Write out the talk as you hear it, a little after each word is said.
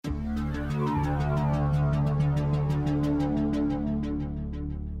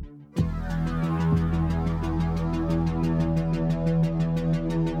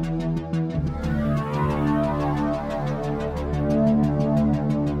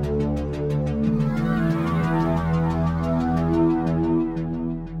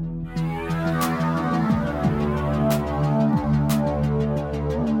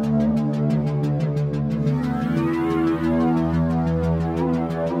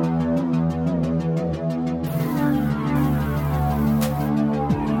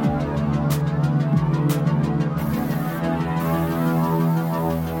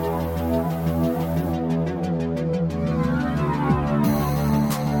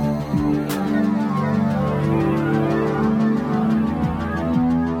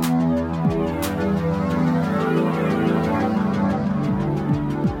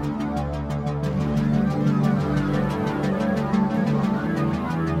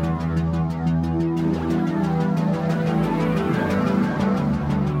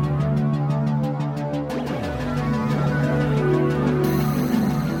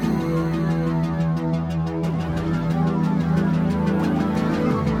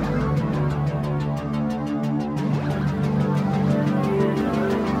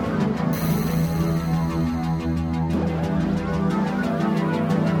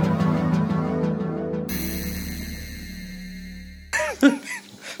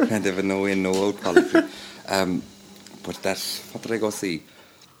Can't have a no in, no out policy. But what did I go see?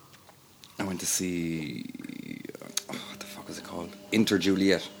 I went to see, what the fuck is it called? Inter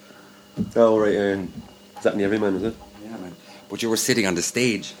Juliet. Oh, right, is that in the Everyman, is it? Yeah, man. But you were sitting on the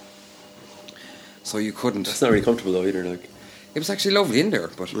stage, so you couldn't. It's not really comfortable though either, like. It was actually lovely in there,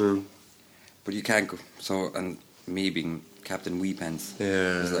 but you can't go. So, and me being Captain Wee Pants,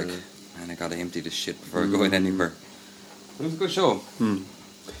 I was like, man, I gotta empty this shit before going anywhere. It was a good show.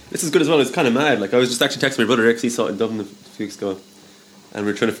 This is good as well. It's kind of mad. Like, I was just actually texting my brother. He saw it in Dublin a few weeks ago, and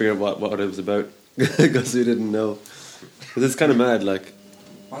we were trying to figure out what it was about because we didn't know. But it's kind of mad. Like,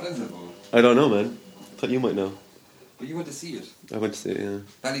 what is it about? I don't know, man. I thought you might know. But you went to see it. I went to see it. Yeah.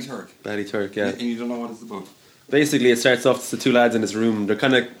 Ballyturk, yeah. And you don't know what it's about. Basically, it starts off. It's the two lads in this room. They're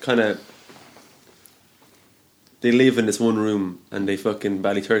kind of. They live in this one room, and they fucking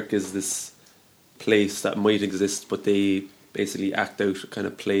Ballyturk is this place that might exist, but they basically act out kind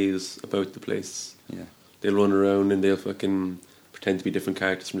of plays about the place. Yeah. They'll run around and they'll fucking pretend to be different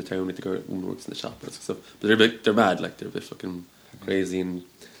characters from the town, like the girl who works in the shop and stuff. But they're mad, like they're a bit fucking crazy, and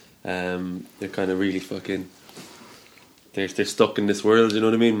they're kind of really fucking. They're stuck in this world, you know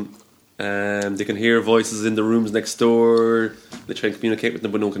what I mean? They can hear voices in the rooms next door. They try and communicate with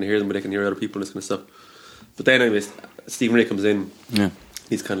them, but no one can hear them. But they can hear other people and this kind of stuff. But then, anyways, Stephen Ray comes in. Yeah.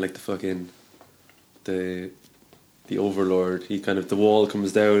 He's kind of like the fucking the overlord. He kind of, the wall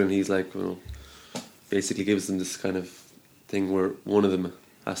comes down, and he's like, well, basically gives them this kind of thing where one of them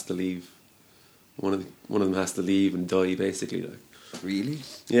has to leave. One of them has to leave and die, basically. Like. Really?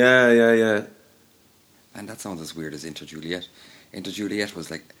 Yeah. And that sounds as weird as Inter Juliet. Inter Juliet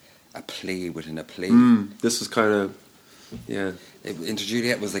was like a play within a play. This was kind of, yeah. Inter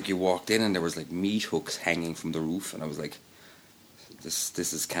Juliet was like you walked in and there was like meat hooks hanging from the roof, and I was like,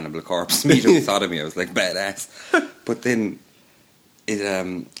 this is Cannibal Corpse meat hook sodomy. I was like, badass. But then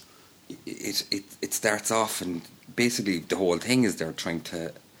it starts off, and basically the whole thing is they're trying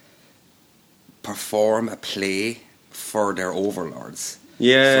to perform a play for their overlords.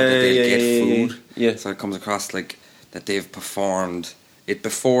 Yeah, so that they'll get food. Yeah. So it comes across like that they've performed it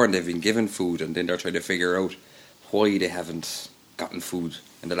before and they've been given food, and then they're trying to figure out why they haven't gotten food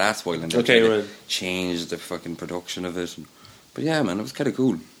in the last while, and they're trying to change the fucking production of it. But yeah, man, it was kind of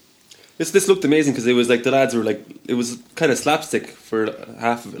cool. This looked amazing because it was like the lads were like, it was kind of slapstick for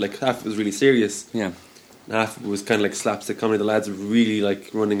half of it. Like half of it was really serious. Yeah. And half of it was kind of like slapstick comedy. The lads were really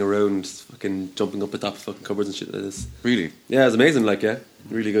like running around, fucking jumping up the top of fucking cupboards and shit like this. Really? Yeah, it was amazing. Like, yeah,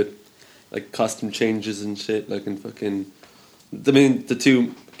 really good. Like costume changes and shit. Like, and fucking, I mean, the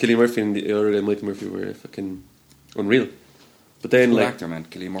two, Cillian Murphy and the other guy, Michael Murphy, were fucking unreal. But then, cool like, actor, man,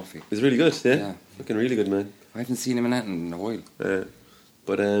 Cillian Murphy. He's really good. Yeah, fucking really good, man. I haven't seen him in that in a while.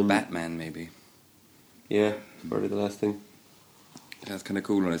 But Batman, maybe. Yeah, probably the last thing. That's kind of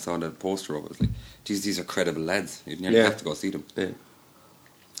cool. When I saw that poster of it, I was like, geez, these are credible lads. You nearly have to go see them. Yeah.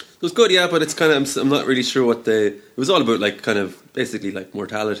 It was good, yeah, but it's kind of, I'm not really sure what it was all about, like, kind of, basically, like,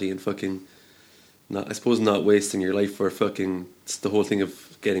 mortality and fucking, I suppose not wasting your life for fucking, it's the whole thing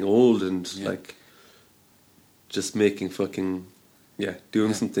of getting old and, like, just making fucking,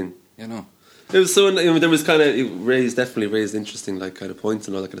 doing something. Yeah, no. It was so, there was kind of, definitely raised interesting, like, kind of points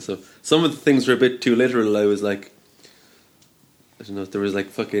and all that kind of stuff. Some of the things were a bit too literal. I was like, I don't know, there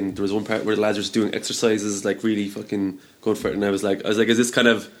was one part where the lads were just doing exercises, like, really fucking going for it, and I was like, is this kind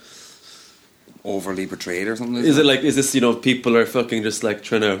of overly portrayed or something? Is this, you know, people are fucking just, like,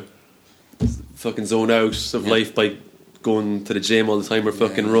 trying to fucking zone out of life by going to the gym all the time or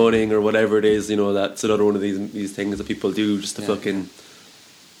fucking running or whatever it is, you know, that's another one of these things that people do just to fucking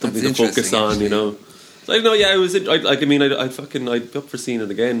something to focus on, actually. You know. So I don't know, I was, I'd be up for seeing it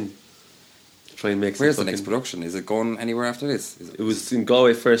again. Try and make. Where's the next production? Is it going anywhere after this? It was in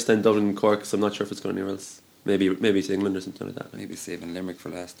Galway first, then Dublin and Cork, so I'm not sure if it's going anywhere else. Maybe to England or something like that. Maybe saving Limerick for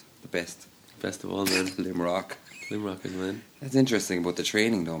last. The best. Best of all, man. Limrock is, man. That's interesting about the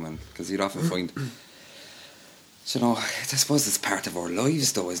training though, man, because you'd often find, you know, I suppose it's part of our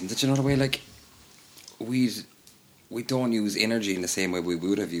lives though, isn't it? You know, the way, like, we don't use energy in the same way we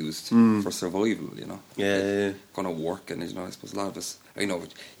would have used for survival, you know. Yeah. Going to work, and, you know, I suppose a lot of us, I know,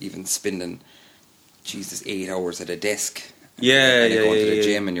 even spending 8 hours at a desk. And you're going to the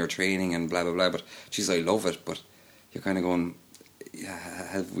gym and you're training and blah blah blah. But geez, I love it. But you're kind of going,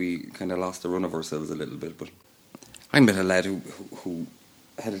 have we kind of lost the run of ourselves a little bit? But I met a lad who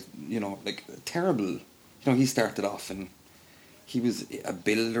had, you know, like, terrible. You know, he started off and he was a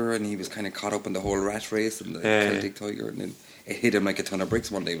builder, and he was kind of caught up in the whole rat race and the Celtic Tiger, and then it hit him like a ton of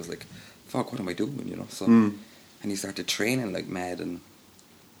bricks one day. He was like, fuck, what am I doing, you know? So, and he started training like mad, and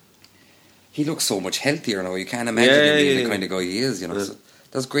he looks so much healthier now. You can't imagine him being the kind of guy he is, you know. So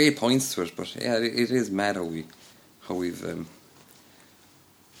there's great points to it, but yeah, it is mad how we've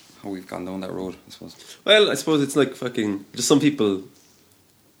gone down that road, I suppose. Well, I suppose it's like fucking just some people.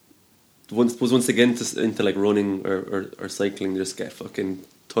 Once they get into like running or cycling, they just get fucking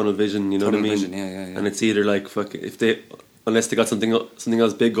tunnel vision. You know what I mean? Vision, yeah. And it's either like fucking unless they got something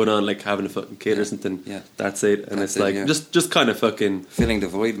else big going on, like having a fucking kid or something. Yeah. That's it. And That's it's like just kind of fucking filling the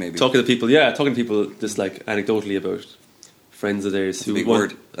void, maybe. Talking to people just like anecdotally about friends of theirs who big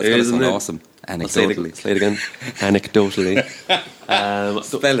word. That's gonna sound awesome. Anecdotally. Say it again. Anecdotally.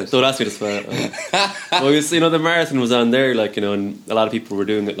 Spell it. Don't ask me to spell it. Well, the marathon was on there, like, and a lot of people were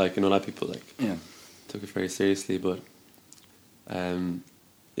doing it, like, a lot of people took it very seriously, but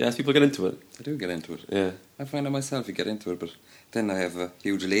as people get into it. I do get into it. Yeah. I find it myself, you get into it, but then I have a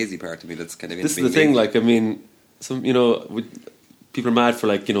huge lazy part of me that's kind of. This is the thing, like, I mean, some people are mad for,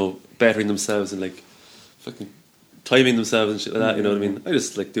 like, bettering themselves and like fucking timing themselves and shit like that. You know what I mean? I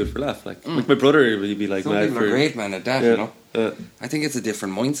just like do it for a laugh. Like my brother, he'd be like, some mad people for are great, man, at that. You know, I think it's a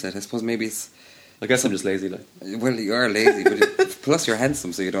different mindset. I suppose maybe it's. I guess I'm just lazy, like. Well, you are lazy, but plus you're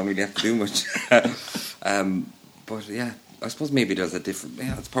handsome, so you don't really have to do much. But yeah, I suppose maybe there's a different.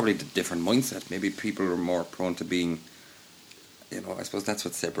 Yeah, it's probably the different mindset. Maybe people are more prone to being. I suppose that's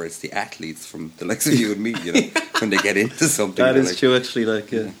what separates the athletes from the likes of you and me. When they get into something. That is true, actually. Like,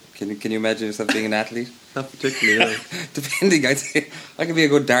 yeah. Can you imagine yourself being an athlete? Not particularly. Depending, I'd say I could be a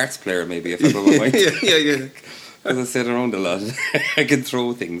good darts player maybe if I put my mind. yeah. Because I sit around a lot. I can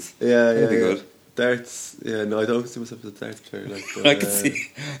throw things. Yeah. That'd be good. Darts, no, I don't see myself as a darts player. Like, but, I can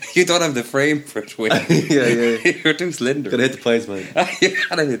see. You don't have the frame for it, Wayne. yeah. You're too slender. Gotta hit the pies, man. You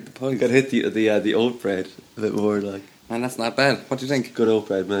gotta hit the pies. Gotta hit the oat bread a bit more, like. Man, that's not bad. What do you think? Good oat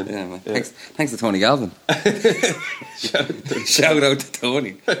bread, man. Yeah, man. Yeah. Thanks to Tony Galvin. Shout out to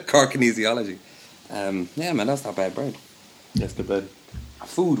Tony. Cork Kinesiology. Yeah, man, that's not bad bread. That's good bread.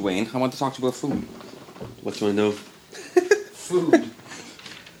 Food, Wayne. I want to talk to you about food. What do you want to know? Food.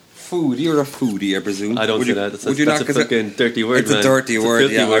 You're a foodie, I presume. I don't say that. That's a fucking dirty word, It's a dirty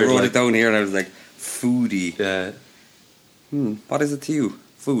word, yeah. I wrote it down here and I was like, foodie. Yeah. What is it to you?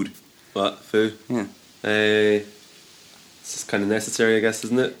 Food. What? Food? Yeah. It's just kind of necessary, I guess,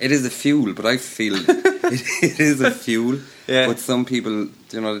 isn't it? It is a fuel, but I feel it is a fuel. Yeah. But some people,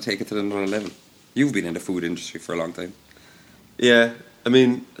 they take it to another level. You've been in the food industry for a long time. Yeah. I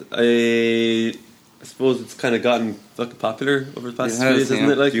mean, I suppose it's kind of gotten fucking popular over the past 2 years,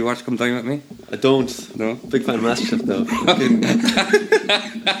 isn't it? Like, do you watch Come Dine With Me? I don't. No? Big fan of MasterChef, though.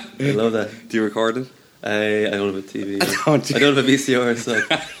 I love that. Do you record it? I don't have a TV. I don't have a VCR, so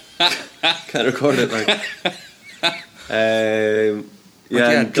I can't record it. Like,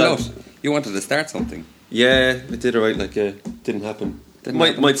 Glut. You wanted to start something. Yeah, it did alright. Like, didn't happen.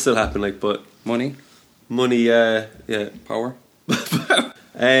 Might still happen. Like, but money, yeah, power.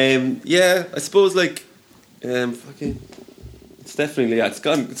 Yeah, I suppose like, fucking. It's definitely it's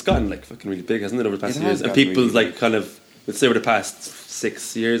gotten like fucking really big, hasn't it, over the past years? And people really like kind of, let's say over the past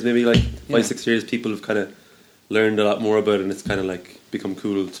 6 years, maybe like 5-6 years, people have kind of learned a lot more about it, and it's kind of like become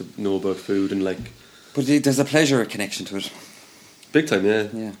cool to know about food and like. But there's a pleasure connection to it. Big time, yeah.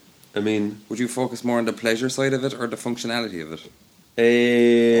 Yeah. I mean, would you focus more on the pleasure side of it or the functionality of it?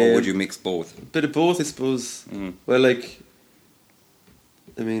 Or would you mix both? A bit of both, I suppose. Well, like,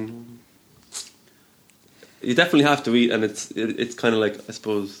 I mean, you definitely have to eat, and it's kind of like, I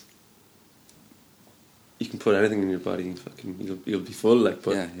suppose, you can put anything in your body and fucking you'll be full, like.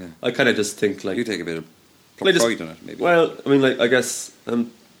 But yeah. I kind of just think like you take a bit of pride in it, maybe. Well, I mean, like, I guess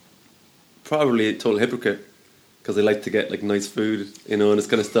I'm probably a total hypocrite because I like to get like nice food, and this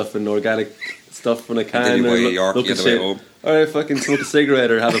kind of stuff and organic stuff when I can. And then you weigh York, you way home. Or I fucking smoke a cigarette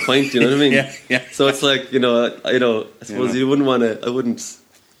or have a pint. You know what I mean? Yeah. So it's like I suppose you wouldn't want to. I wouldn't.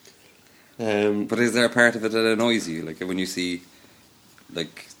 But is there a part of it that annoys you, like when you see,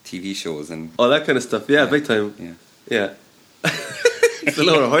 like TV shows and all that kind of stuff? Yeah, big time. Yeah. It's a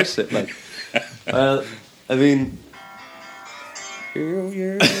load of horse shit. Like, well, I mean,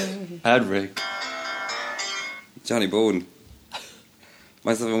 ad break. Johnny Bone.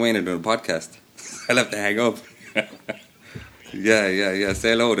 Myself and Wayne are doing a podcast. I'll have to hang up. Yeah.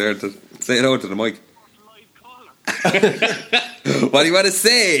 Say hello there. Say hello to the mic. What do you want to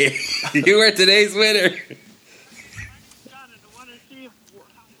say? You are today's winner.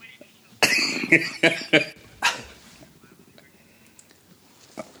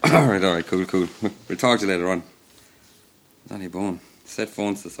 Alright, cool. We'll talk to you later on. Johnny Bone. Set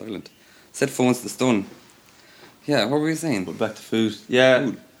phones to silent. Set phones to stun. Yeah, what were we saying? Back to food. Yeah.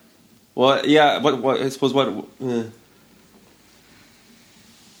 Food. Well, yeah, what I suppose what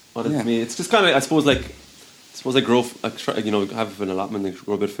I mean, it's just kind of, I suppose, like, suppose I try, have an allotment and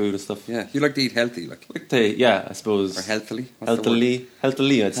grow a bit of food and stuff. Yeah, you like to eat healthy, like. I suppose. Or healthily.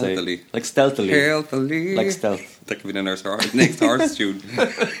 Healthily, I'd say. Healthily. Like stealthily. Healthily. Like stealth. That could be the next horse tune.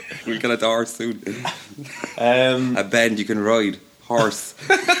 We'll call it the horse soon. A band you can ride. Horse.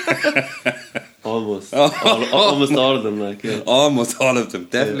 Almost. Almost all of them, like, yeah. Almost all of them.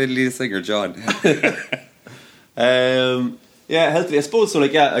 Definitely the singer, John. Healthy, I suppose. So,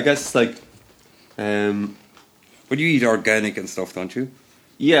 like, I guess, like, but you eat organic and stuff, don't you?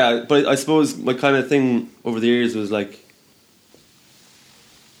 Yeah, but I suppose my kind of thing over the years was, like,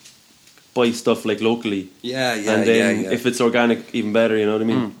 buy stuff, like, locally. Yeah. And then if it's organic, even better, you know what I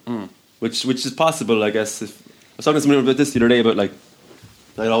mean? Which is possible, I guess. I was talking to someone about this the other day, about, like,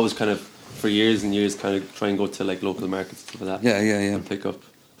 I'd always kind of, for years and years, kind of try and go to, like, local markets and stuff like that. Yeah. And pick up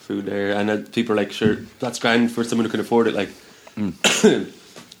food there. And people are like, sure, that's grand for someone who can afford it, like.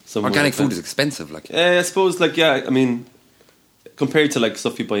 Organic food is expensive, like. I suppose, like, I mean, compared to, like,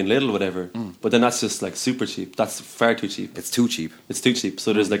 stuff you buy in Lidl or whatever, but then that's just, like, super cheap. That's far too cheap. It's too cheap.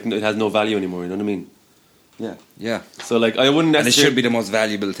 So there's, like, it has no value anymore, you know what I mean? Yeah. So, like, I wouldn't necessarily... And it should be the most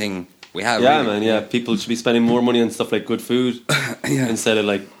valuable thing we have. Yeah, really. man, yeah. People should be spending more money on stuff like good food instead of,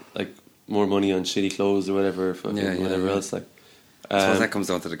 like more money on shitty clothes or whatever, whatever else, like. I suppose that comes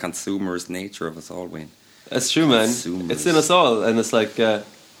down to the consumer's nature of us all, Wayne. That's true, man. It's in us all, and it's like, I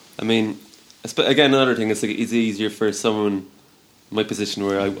mean, again, another thing is, like, it's easier for someone in my position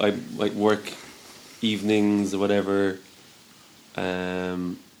where I might work evenings or whatever,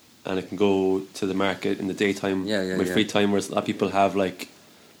 and I can go to the market in the daytime, my free time, whereas a lot of people have the 9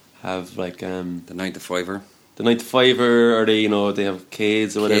 to 5er. The 9 to 5er, or they have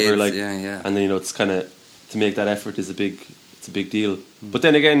kids or whatever, like, and then it's kind of, to make that effort is a big deal. But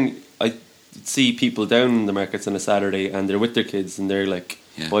then again, I see people down in the markets on a Saturday and they're with their kids and they're like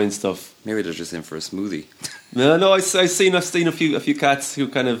buying stuff. Maybe they're just in for a smoothie. No, I've seen a few cats who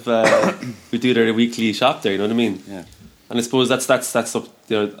kind of who do their weekly shop there. You know what I mean? Yeah. And I suppose that's up.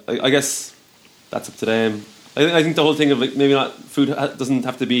 I guess that's up to them. I think the whole thing of, like, maybe not food doesn't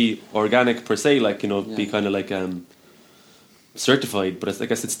have to be organic per se. Like, be kind of like certified. But I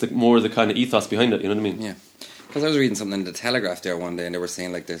guess it's more the kind of ethos behind it. You know what I mean? Yeah. Because I was reading something in the Telegraph there one day, and they were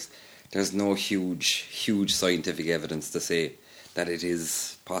saying, like, there's no huge scientific evidence to say that it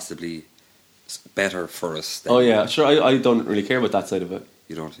is possibly better for us. Oh yeah, sure. I don't really care about that side of it.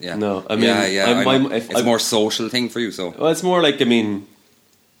 You don't? Yeah. No, I mean, it's a more social thing for you, so. Well, it's more like, I mean,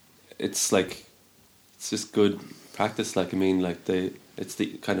 it's like, it's just good practice. Like, I mean, like, it's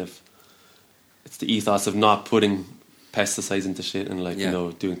the ethos of not putting pesticides into shit and, like,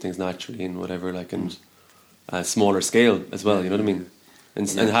 doing things naturally and whatever, like, and smaller scale as well. You know what I mean? And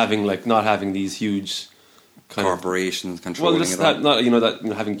having, like, not having these huge kind corporations controlling just it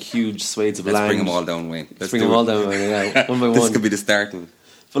all. Having huge swathes of Let's land. bring them all down, Wayne. Let's bring them all down, yeah, one by one. This could be the start of it.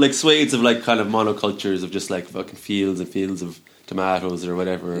 But, like, swathes of, like, kind of monocultures of just, like, fucking fields and fields of tomatoes or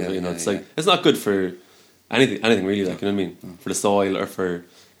whatever. It's like, it's not good for anything really, like, you know what I mean? For the soil or for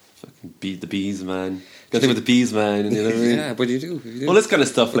fucking the bees, man. Got to think about the bees, man. You know what I mean? Yeah, but you do. Well, this kind of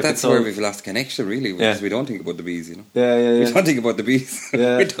stuff. But like, that's where we've lost connection, really, because we don't think about the bees, you know. Yeah. We don't think about the bees.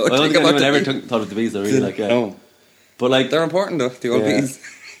 Yeah. We don't I don't think think about anyone the ever bees. thought of the bees, though, really. Like, No. But, like, they're important, though, the old bees.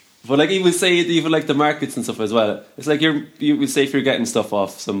 But, like, even say, even like the markets and stuff as well. It's like you would say if you're getting stuff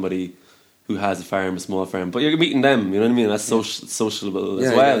off somebody who has a farm, a small farm, but you're meeting them, you know what I mean? That's sociable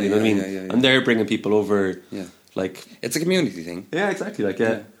as well, you know what I mean? Yeah. And they're bringing people over. Yeah. Like, it's a community thing. Yeah, exactly. Like,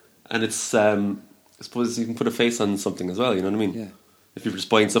 yeah. And it's, I suppose you can put a face on something as well, you know what I mean? Yeah. If you're just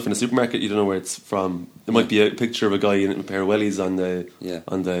buying stuff in a supermarket, you don't know where it's from. There might be a picture of a guy in a pair of wellies on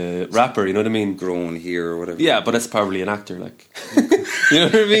the wrapper, you know what I mean? Grown here or whatever. Yeah, but that's probably an actor, like. You know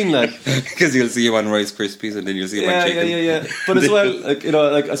what I mean? Like, because you'll see him on Rice Krispies and then you'll see him on chicken. Yeah. But as well, like,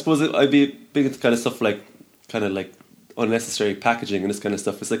 like, I suppose I'd be big into kind of stuff like, kind of like unnecessary packaging and this kind of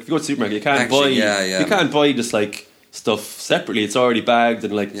stuff. It's like, if you go to the supermarket, you can't buy. You can't buy just like stuff separately. It's already bagged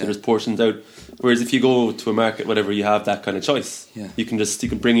and like there's portions out. Whereas if you go to a market, whatever, you have that kind of choice. Yeah. You can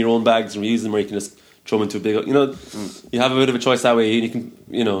bring your own bags and reuse them, or you can just throw them into a big. You have a bit of a choice that way. And you can,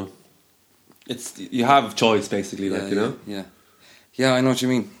 you have choice basically, Yeah, I know what you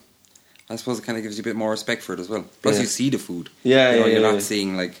mean. I suppose it kind of gives you a bit more respect for it as well. Plus, you see the food. You're not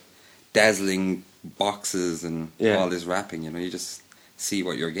seeing like dazzling boxes and all this wrapping. You just see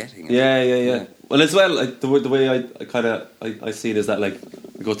what you're getting. Yeah. Well, as well, like, the way I see it is that, like,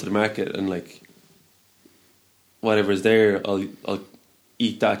 I go to the market and, like, whatever is there, I'll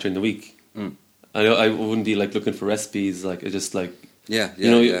eat that during the week. I wouldn't be like looking for recipes. Like, it's just like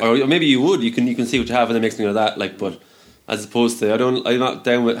or maybe you would. You can see what you have and then make something of that. Like, but as opposed to, I'm not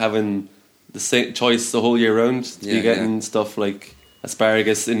down with having the same choice the whole year round. You're getting stuff like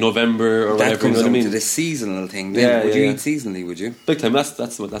asparagus in November or whatever. That comes you know down what I to mean? the seasonal thing. Then. Would you eat seasonally? Would you? Big time. That's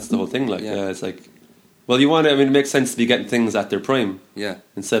the whole thing. Like, it's like, well, you want to. I mean, it makes sense to be getting things at their prime. Yeah.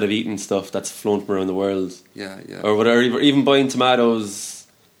 Instead of eating stuff that's flown from around the world. Yeah. Or whatever. Even buying tomatoes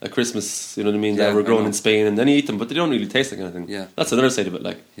at Christmas. You know what I mean? That were grown in Spain, and then you eat them, but they don't really taste like anything. Yeah. That's another side of it.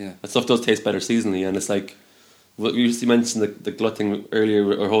 Like, that stuff does taste better seasonally, and it's like. Well, you mentioned the glut thing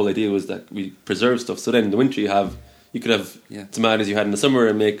earlier. Our whole idea was that we preserve stuff. So then in the winter you could have tomatoes you had in the summer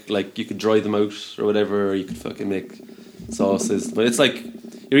and make like you could dry them out or whatever, or you could fucking make sauces. But it's like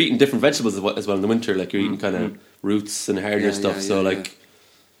you're eating different vegetables as well in the winter. Like you're eating kind of roots and hardier stuff. So like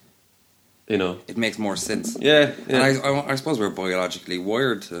you know, it makes more sense. Yeah. And I suppose we're biologically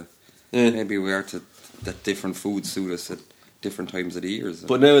wired to. Maybe we are to that different foods suit us at different times of the year. So.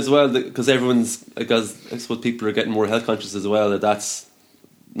 But now as well, because I suppose people are getting more health conscious as well, that's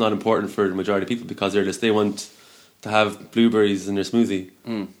not important for the majority of people because they want to have blueberries in their smoothie.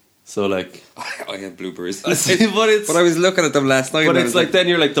 So like I have blueberries, but I was looking at them last night. But it's like then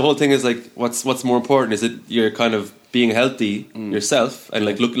you're like the whole thing is like what's more important? Is it you're kind of being healthy yourself and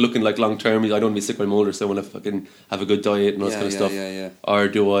like looking like long term? I don't want to be sick when I'm older, so I want to fucking have a good diet and all this kind of stuff. Or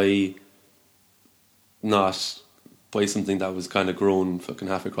do I not buy something that was kind of grown fucking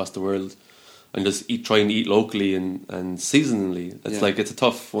half across the world and just try and eat locally and seasonally? It's like it's a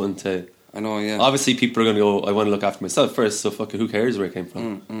tough one to. I know, yeah. Obviously, people are going to go, I want to look after myself first, so fucking who cares where it came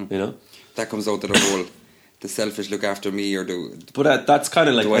from, you know? That comes out to the whole, the selfish look after me, or But that's kind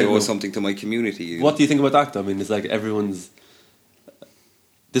of like... Do I owe something to my community? What do you think about that, though? I mean, it's like everyone's...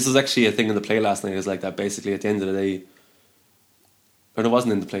 This was actually a thing in the play last night, it was like that basically at the end of the day... Or it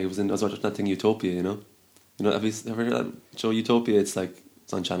wasn't in the play, I was watching that thing Utopia, you know? Have you ever heard of that show Utopia? It's like,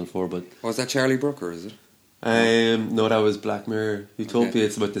 it's on Channel 4, but... Was that Charlie Brooker, is it? No, that was Black Mirror. Utopia. Okay.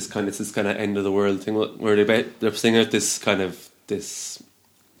 It's about this kind of end of the world thing where they're saying out this kind of this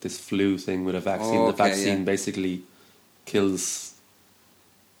flu thing with a vaccine. The vaccine basically kills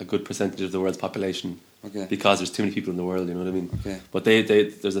a good percentage of the world's population because there's too many people in the world. You know what I mean? Okay. But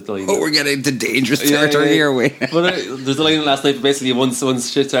there's a line. We're getting into dangerous territory here. But there's a line last night. But basically,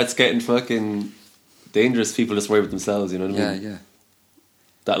 once shit starts getting fucking dangerous, people just worry about themselves. You know what I mean? Yeah.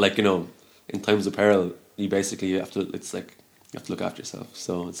 That like in times of peril. You have to look after yourself.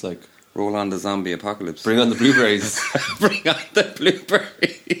 So it's like roll on the zombie apocalypse. Bring on the blueberries. Bring on the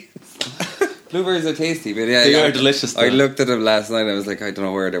blueberries. Blueberries are tasty, but they are delicious. I looked at them last night. And I was like, I don't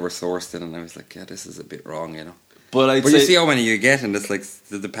know where they were sourced in, and I was like, yeah, this is a bit wrong, you know. But you see how many you get, and it's like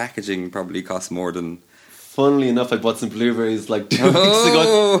the packaging probably costs more than. Funnily enough, I bought some blueberries like 2 weeks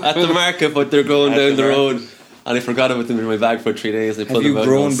ago at the market, but they're going down the road. And I forgot about them in my bag for 3 days. Have you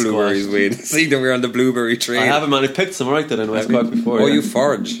grown blueberries, Wade? See that we're on the blueberry train. I haven't, man. I picked some right then in West Cork before. Oh, you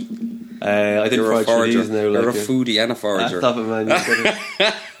forage? I didn't forage for these now. You're a foodie and a forager. Stop it, man.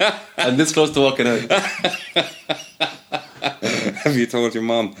 I'm this close to walking out. Have you told your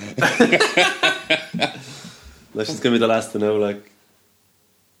mom? No, she's going to be the last to know, like.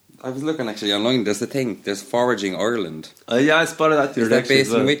 I was looking actually online. There's Foraging Ireland. Yeah, I spotted that. Is that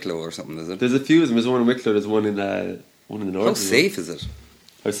based in Wicklow or something? Is it? There's a few of them. There's one in Wicklow. There's one in the north. How safe is it?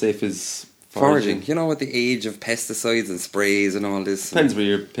 How safe is foraging? You know, with the age of pesticides and sprays and all this. Depends where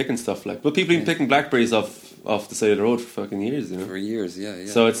you're picking stuff like. But people have been picking blackberries off the side of the road for fucking years. You know. For years, yeah.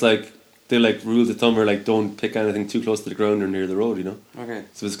 So it's like they like rules of thumb are like don't pick anything too close to the ground or near the road. You know. Okay.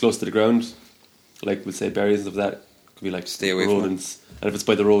 So if it's close to the ground, like we'll say berries and stuff like that, could be like stay away rodents. And if it's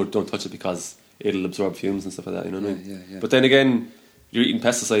by the road, don't touch it because it'll absorb fumes and stuff like that, you know what I mean? Yeah. But then again, you're eating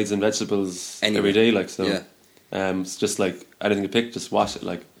pesticides and vegetables every day, like, so. Yeah. It's just like anything you pick, just wash it,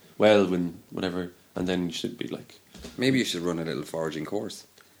 like, well, whatever, and then you should be like. Maybe you should run a little foraging course.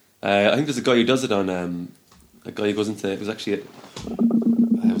 I think there's a guy who does it on, a guy who goes into, it was actually,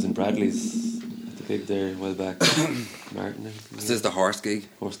 I was in Bradley's at the gig there a while back. Martin. Is this the horse gig?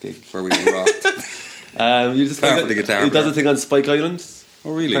 Horse gig. Where we get rocked. You just the guitar. He does a thing on Spike Island.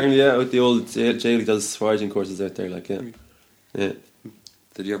 Oh really? Apparently, yeah, with the old jail, he does foraging courses out there. Like, yeah. Did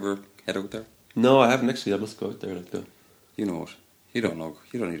you ever head out there? No, I haven't actually. I must go out there. Like, though. You know what? You don't know.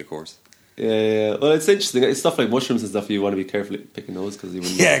 You don't need a course. Yeah. Well, it's interesting. It's stuff like mushrooms and stuff. You want to be careful picking those because you.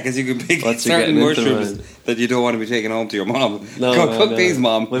 Because you can pick certain mushrooms that you don't want to be taking home to your mom. No, cook these,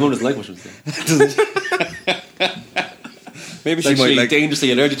 mom. My mom doesn't like mushrooms. Maybe she might like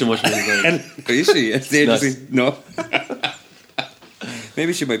dangerously allergic to mushrooms. Is she? It's dangerously no.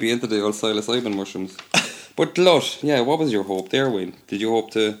 Maybe she might be into the old psilocybin mushrooms. But Lush, what was your hope there, Wayne? Did you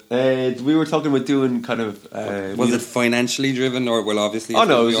hope to? We were talking about doing kind of. Was it financially driven, or obviously? Oh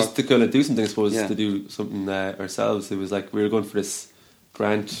no, it was just to kind of do something. I suppose to do something ourselves. It was like we were going for this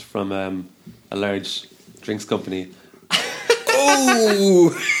grant from a large drinks company.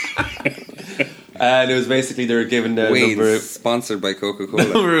 Oh! And it was basically they were given a number of, sponsored by Coca-Cola.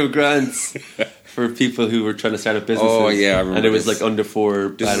 number of grants for people who were trying to start up businesses. Oh yeah, I remember. And it was like under 4.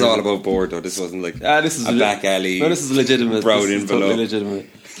 This is all above board though. This wasn't like this is a back alley. No, this is legitimate. Brown this envelope. Totally legitimate.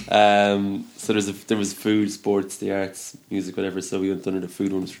 So there was food, sports, the arts, music, whatever. So we went under the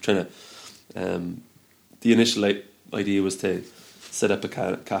food ones. We're trying to. The initial idea was to set up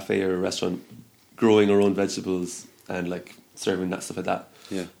a cafe or a restaurant, growing our own vegetables and like serving that stuff like that.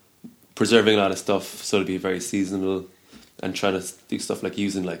 Yeah. Preserving a lot of stuff so it'll be very seasonal, and trying to do stuff like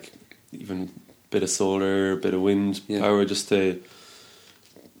using like even a bit of solar, a bit of wind power, just kind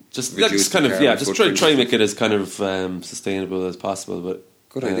of just try and make it as kind of sustainable as possible. But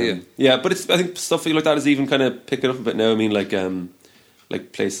good idea. Yeah, but I think stuff like that is even kind of picking up a bit now. I mean,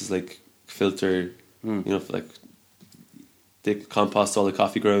 like places like Filter, you know, like they compost all the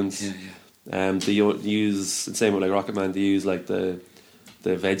coffee grounds. Yeah. They use the same with like Rocket Man. They use like the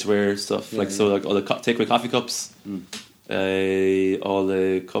vegware stuff, so like all the takeaway coffee cups, all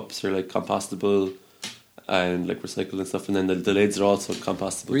the cups are like compostable and like recycled and stuff, and then the lids are also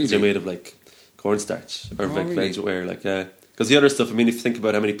compostable because they're made of like cornstarch or like vegware, like because the other stuff. I mean, if you think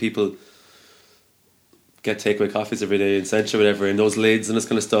about how many people get takeaway coffees every day in Central, whatever, and those lids and this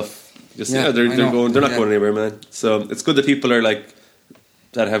kind of stuff, they're not going anywhere, man. So it's good that people are like.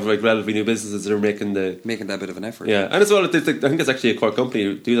 That have like relatively new businesses that are making that bit of an effort. Yeah, and as well, I think it's actually a core company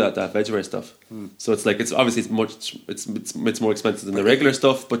who do that vegware stuff. So it's like it's more expensive than the regular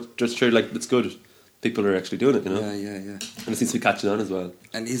stuff, but just sure, like it's good. People are actually doing it, you know. Yeah. And it seems to be catching on as well.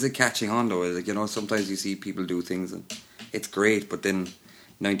 And is it catching on though? Like, you know, sometimes you see people do things and it's great, but then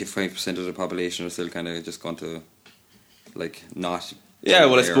 95% of the population are still kind of just going to like not. Yeah,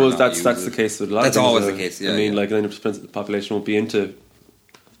 well, I suppose that's the case with a lot. That's of things, always the case. Yeah, I mean, like 90% of the population won't be into.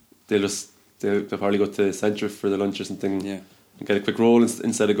 They'll probably go to Centra for the lunch or something. Yeah. And get a quick roll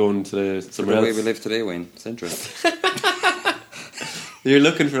instead of going to somewhere else. The way we live today, Wayne. Centra. You're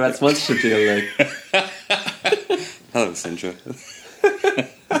looking for that sponsorship deal, like. Hello, Centra.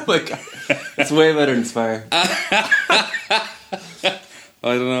 Oh my god, it's way better than Spar. I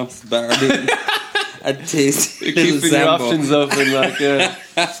don't know. Spar. A tasty. You're keeping your options open, like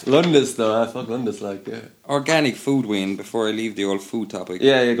Lundis though. Fuck Lundis, like Organic food, Wayne. Before I leave the old food topic.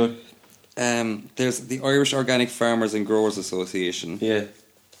 Yeah, good. There's the Irish Organic Farmers and Growers Association. Yeah.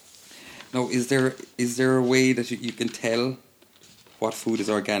 Now, is there a way that you can tell what food is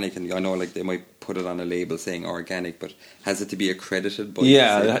organic? And I know, like, they might put it on a label saying organic, but has it to be accredited by?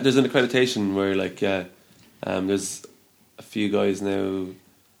 Yeah, there's an accreditation where, like, there's a few guys now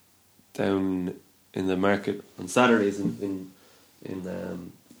down in the market on Saturdays in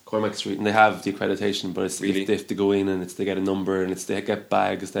Cormac Street, and they have the accreditation, but it's really? They have to go in and they get a number and they get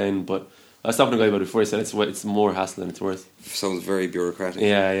bags then. But I was talking to a guy about it before. He said it's more hassle than it's worth. Sounds very bureaucratic.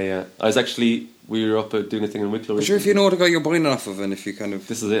 Yeah. We were up doing a thing in Wicklow. But sure, if you know the guy you're buying off of, and if you kind of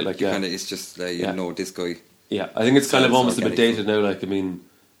this is it, like kind of, it's just know this guy. Yeah, I think it's kind of almost a bit dated now. Like, I mean,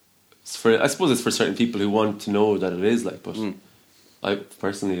 I suppose it's for certain people who want to know that it is like, but I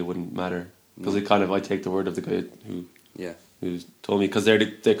personally it wouldn't matter because I take the word of the guy who told me, because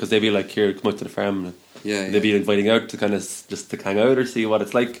they'd be like, here, come out to the farm. They'd be inviting out to kind of just to hang out or see what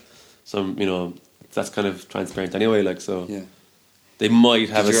it's like. So, you know, that's kind of transparent anyway. Like, so they might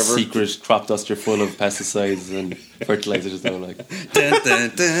have a secret crop duster full of pesticides and fertilizers. Though, like, dun,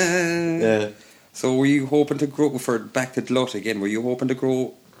 dun, dun. Yeah. So, were you hoping to grow back to Glut again? Were you hoping to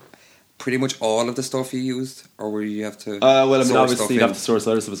grow pretty much all of the stuff you used, or were you have to? Well, I mean, obviously you have to source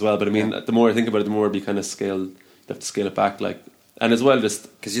other stuff as well. But I mean, the more I think about it, the more it'd be kind of scaled. You have to scale it back, like, and as well, just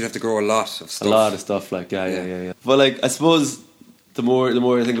because you'd have to grow a lot of stuff. A lot of stuff, like yeah. But like, I suppose the more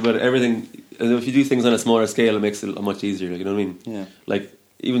I think about it, everything. If you do things on a smaller scale, it makes it much easier. Like, you know what I mean? Yeah. Like,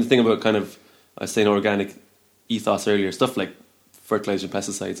 even the thing about kind of, I was saying organic ethos earlier, stuff like fertilizer and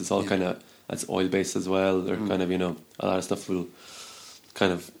pesticides. It's all kind of that's oil based as well. They're kind of, you know, a lot of stuff will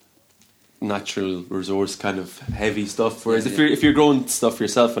kind of natural resource kind of heavy stuff. Whereas if you're growing stuff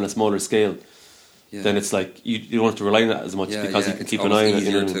yourself on a smaller scale, then it's like you don't have to rely on that as much because you can keep an eye on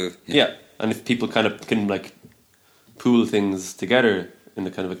it. And if people kind of can like pool things together in the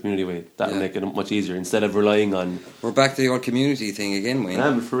kind of a community way, that will make it much easier instead of relying on. We're back to the old community thing again, Wayne.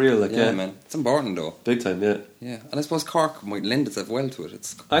 Yeah, but for real, like man, it's important though. Big time, yeah. And I suppose Cork might lend itself well to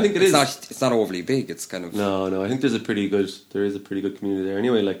it. I think it's not overly big. It's kind of no. I think there is a pretty good community there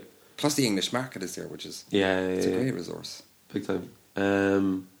anyway. Like, plus the English market is there, which is it's a great resource. Big time.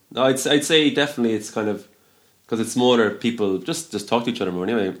 No, I'd say definitely it's kind of because it's smaller. People just talk to each other more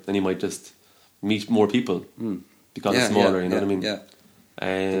anyway, and you might just meet more people because it's smaller. You know what I mean? Yeah.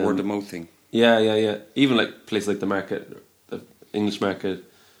 The word of mouth thing. Yeah. Even like places like the market, the English market,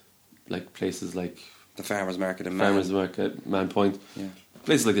 like places like the farmers market in Man Point. Yeah.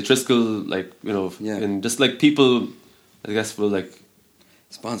 Places like the Triskel, like, you know, and just like people, I guess, will like.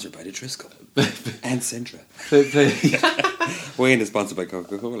 Sponsored by the Triskel and Centra. Wayne is sponsored by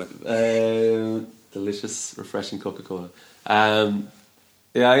Coca-Cola. Delicious, refreshing Coca-Cola.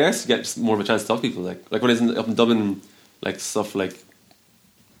 Yeah, I guess you get just more of a chance to talk to people. Like when I was up in Dublin, like stuff like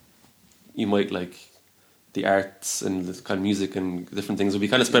you might like the arts and the kind of music and different things would be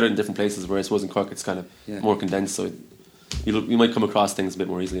kind of spread out in different places. Whereas I suppose in Cork it's kind of more condensed, so you might come across things a bit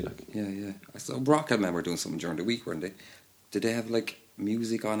more easily. Like I saw Rock and were doing something during the week, weren't they? Did they have like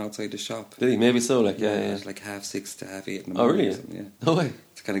music on outside the shop? Did he? Maybe so. Like It's like 6:30 to 8:30 in the morning. Oh really? Or something, yeah. No way.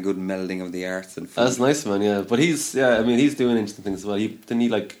 It's kind of good melding of the arts and food. That's nice, man. Yeah, but he's doing interesting things as well. He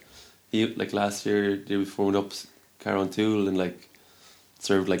last year they were phoned up Caron Tool and like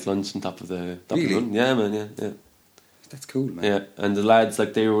served like lunch on top of the run. Yeah, man. Yeah. That's cool, man. Yeah, and the lads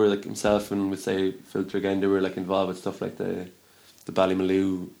like they were like himself and we say Filter again. They were like involved with stuff like the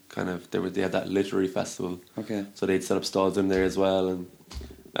Ballymaloo kind of. They had that literary festival. Okay. So they'd set up stalls in there as well, and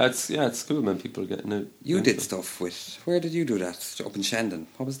it's cool, man. People getting out. You did stuff with. Where did you do that? Up in Shandon.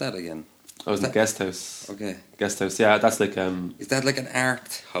 What was that again? I was in the guest house. Okay. Guest house. Yeah, that's like Is that like an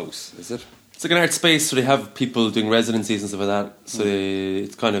art house? Is it? It's like an art space, so they have people doing residencies and stuff like that. So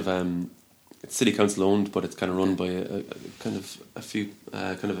it's kind of it's city council owned, but it's kind of run by a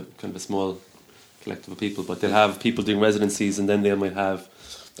small collective of people. But they'll have people doing residencies, and then they might have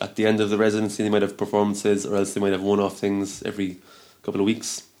at the end of the residency they might have performances, or else they might have one-off things every couple of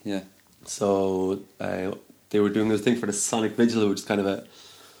weeks. Yeah. So they were doing this thing for the Sonic Vigil, which is kind of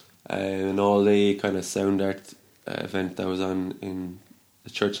an all-day kind of sound art event that was on in the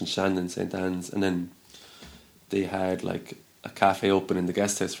church in Shandon, St. Anne's, and then they had like a cafe open in the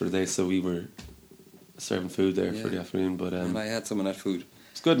guest house for the day, so we were serving food there for the afternoon. But and I had some of that food.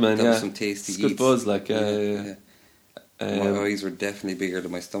 It's good, man. That was some tasty. It's good buzz, like my eyes were definitely bigger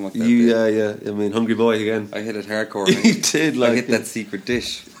than my stomach. Yeah. I mean, hungry boy again. I hit it hardcore. You did, like I hit that secret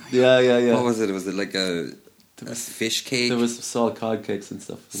dish. Yeah. What was it? Was it like a fish cake? There was salt cod cakes and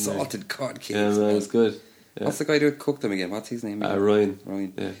stuff. Salted cod cakes. Yeah, man, it was good. Yeah. What's the guy who cooked them again? What's his name? Ryan.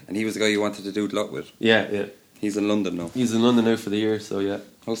 Yeah. And he was the guy you wanted to do a lot with. Yeah. He's in London now. He's in London now for the year, so yeah.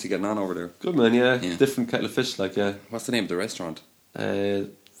 How's he getting on over there? Good, man. Yeah. Different kettle of fish, like What's the name of the restaurant? The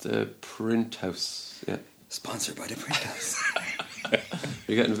Print House. Yeah. Sponsored by the Print House.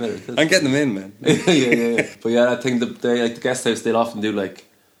 You're getting better. I'm getting them in, man. yeah. But yeah, I think they like the guest house. They'll often do like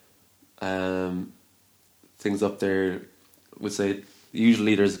things up there. Would say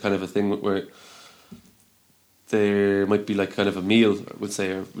usually there's kind of a thing where there might be like kind of a meal. I would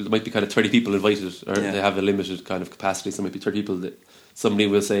say, or there might be kind of 30 people invited, or they have a limited kind of capacity. So there might be 30 people. That somebody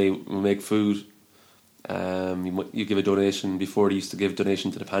will say we'll make food. You give a donation. Before they used to give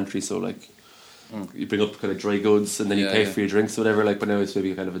donation to the pantry, so like you bring up kind of dry goods and then you pay for your drinks or whatever. Like, but now it's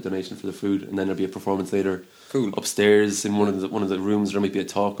maybe kind of a donation for the food, and then there'll be a performance later. Cool. Upstairs in one of the rooms. There might be a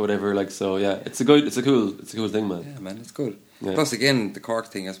talk or whatever. Like, so yeah, it's a cool thing, man. Yeah, man, it's good. Yeah. Plus, again, the Cork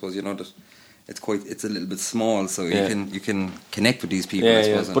thing, I suppose, that it's a little bit small, so you can connect with these people. I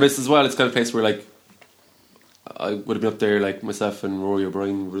suppose, But it's as well, it's kind of a place where like I would have been up there, like myself and Rory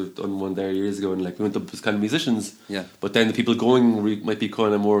O'Brien would have done one there years ago, and like we went up as kind of musicians. Yeah. But then the people going might be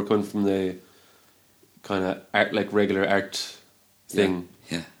kind of more coming from the kind of art, like regular art thing.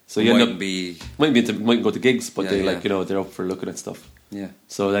 Yeah. So you might go to gigs, but they like they're up for looking at stuff. Yeah.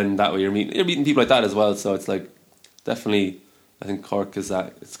 So then that way you're meeting people like that as well. So it's like definitely. I think Cork is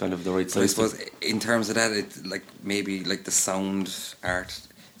that it's kind of the right size. I suppose in terms of that, it's like maybe like the sound art.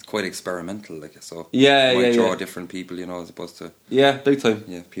 It's quite experimental, like so. Yeah, draw different people, as opposed to big time.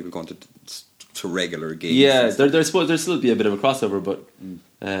 Yeah, people going to regular gigs. Yeah, there's still be a bit of a crossover, but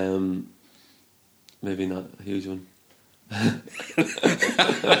maybe not a huge one.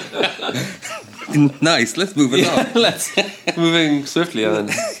 Nice. Let's move it on. Let's moving swiftly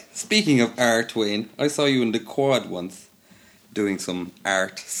on. Speaking of art, Wayne, I saw you in the quad once. Doing some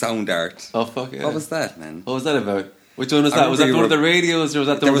sound art. Oh fuck yeah! What was that, man? What was that about? Which one was that? Was that one of the radios, or was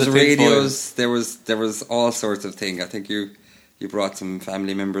that the one of the radios? There was all sorts of things. I think you brought some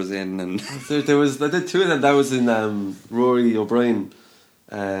family members in, and I did two of them. That was in Rory O'Brien,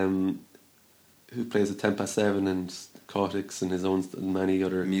 who plays at 7 and Cortex and his own and many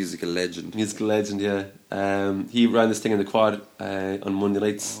other musical legend. Yeah. He ran this thing in the quad on Monday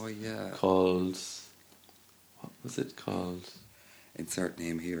nights. Oh yeah. Called. What was it called? Insert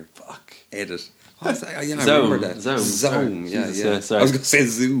name here. Fuck. Edit. Oh, I Zome. remember that. Zome. Yeah, Jesus, yeah. sorry. I was going to say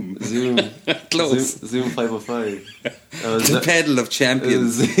Zoom. Close. Zoom 505. The pedal of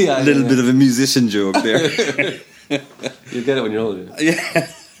champions. Yeah, a little bit of a musician joke there. You get it when you're older. Yeah.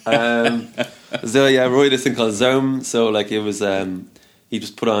 So yeah, Roy did this thing called Zome. So like it was, he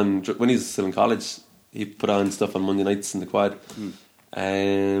just put on, when he was still in college, he put on stuff on Monday nights in the quad. So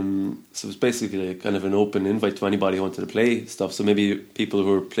it was basically like kind of an open invite to anybody who wanted to play stuff. So maybe people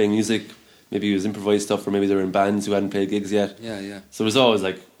who were playing music, maybe it was improvised stuff, or maybe they were in bands who hadn't played gigs yet. Yeah, yeah. So it was always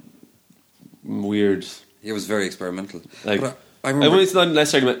like weird. It was very experimental. Like, I remember, it's not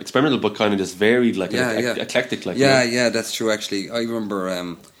necessarily experimental, but kind of just varied, like Yeah, eclectic. Like, yeah, yeah, that's true. Actually, I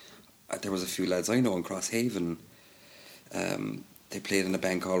remember there was a few lads I know in Crosshaven. They played in a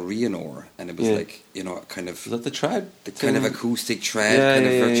band called Rianor, and it was like, you know, kind of Was that the trad? the kind of acoustic trad, kind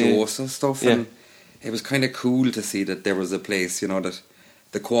of virtuoso stuff, Yeah. and it was kind of cool to see that there was a place, you know, that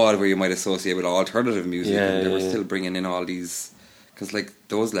the quad where you might associate with alternative music, and they were still bringing in all these, because like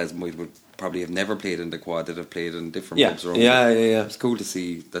those lads would probably have never played in the quad, that have played in different pubs around. Yeah. It's cool to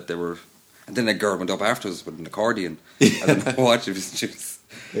see that they were, and then a girl went up afterwards with an accordion. I don't know what she was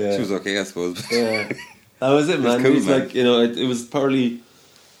okay, I suppose. Yeah. That was it, man. Cool, it was man. like, you know, it was probably,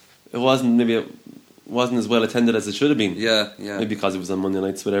 it wasn't as well attended as it should have been. Yeah, yeah. Maybe because it was on Monday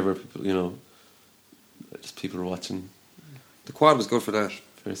nights, whatever. People, you know, just people were watching The quad was good for that.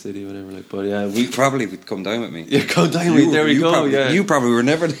 Fair City, whatever. Like, but yeah, You probably would come down with me. Yeah, come down with me. There we go. Probably, yeah, you probably were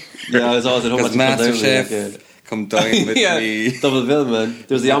never there. Yeah, I was always at home Because watching Come Down Master With Me, Chef, come down with yeah, me. double bill, man.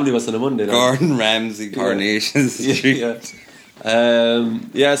 There was the omnibus on a Monday. Like. Gordon Ramsay, Coronation Street.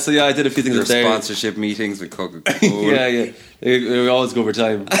 Yeah, so yeah, I did a few things Your up there. sponsorship meetings with Coca-Cola. yeah. They always go over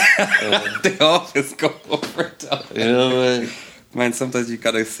time. They always go over time. You know, man. Man, sometimes you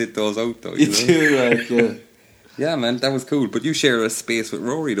gotta sit those out though. You know? do, like, yeah. Yeah, man, that was cool. But you share a space with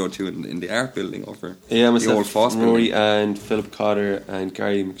Rory, don't you, in the art building over Yeah, the myself, old Foss Rory building? and Philip Cotter and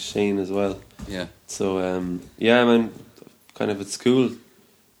Gary McShane as well. Yeah. So, yeah, man, kind of it's cool.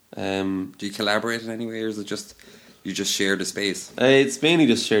 Do you collaborate in any way, or is it just you just share the space? It's mainly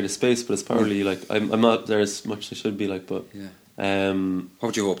just share the space, but it's probably like I'm not there as much as I should be, like, but Yeah. What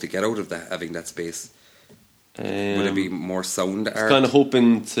would you hope to get out of that, having that space? Would it be more sound art? kind of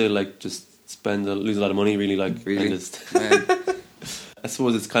hoping to like just lose a lot of money, really, like, Really? and just, Man. I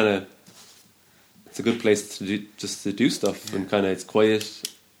suppose it's a good place to do stuff, and kind of it's quiet,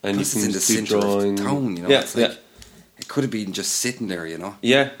 and Plus you can it's in the just do centre drawing. of town, you know. Yeah, it's like, it could have been just sitting there, you know.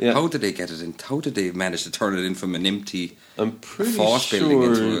 yeah. How did they get it in? How did they manage to turn it in from an empty I'm pretty Foss sure building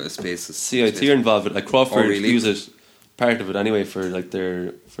into a space? CIT are involved with, like, Crawford really? use it, part of it anyway, for like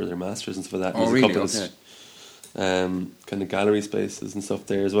their masters and stuff like that. Oh, There's really? a couple of kind of gallery spaces and stuff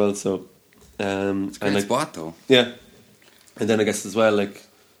there as well. So It's a great and like, spot though. yeah, and then I guess as well, like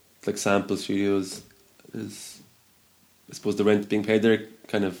Sample Studios is, I suppose, the rent being paid there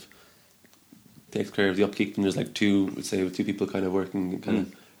kind of takes care of the upkeep, and there's like two people kind of working kind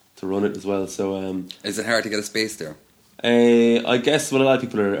of to run it as well. So Is it hard to get a space there? I guess, well, a lot of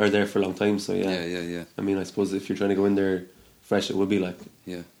people are there for a long time, so yeah. Yeah. I mean, I suppose if you're trying to go in there fresh, it would be like.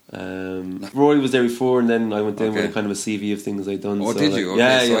 Yeah. Rory was there before, and then I went in with Okay. a kind of a CV of things I'd done. Oh, so did like, you? Okay,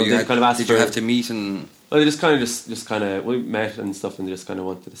 Yeah, so yeah. you They had, kind of asked did for. you have to meet and? Well, they just kind of we met and stuff, and they just kind of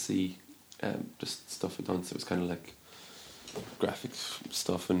wanted to see just stuff we'd done. So it was kind of like graphic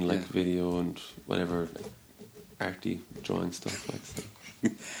stuff and like video and whatever, like, arty drawing stuff, like so.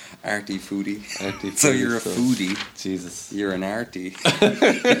 Arty foodie. Arty So foodie you're a stuff. foodie. Jesus. You're an arty.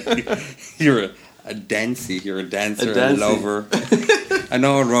 You're a dancey. You're a dancer. A dancey. A lover. I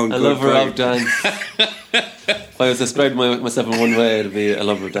know around. A good lover guy. of dance. If I was to describe myself in one way, it'd be a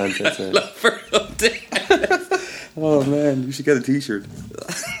lover of dance. I'd say. Lover of dance. Oh man, you should get a T-shirt.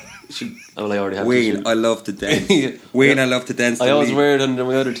 Well, I already have. Wayne, I love to dance. Yeah. Wayne, I love to dance. I to always me. wear it under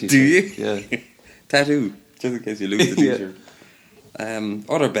my other T-shirt. Do you? Yeah. Tattoo, just in case you lose the Yeah. T-shirt.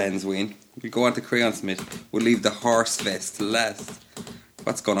 Other bands, Wayne. We go on to Crayon Smith. We'll leave the Horse Fest to last.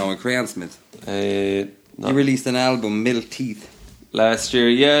 What's going on with Crayon Smith? You released an album, Milk Teeth. Last year,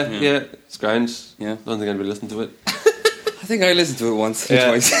 yeah, it's grand. Yeah. Don't think anybody listened to it. I think I listened to it once or Yeah.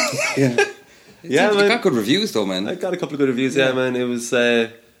 twice. Yeah. Yeah, It man. got good reviews though, man. I got a couple of good reviews. Yeah, man. It was,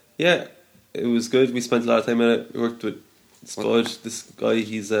 it was good. We spent a lot of time on it. We worked with Spud, this guy.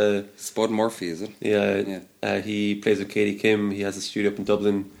 He's Spud Murphy, is it? he plays with Katie Kim. He has a studio up in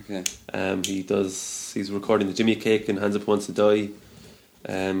Dublin. Okay. He's recording the Jimmy Cake and Hands Up Wants to Die.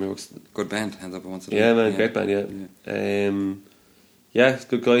 He works. Good band, Hands Up Once a Yeah, man, great band. Yeah,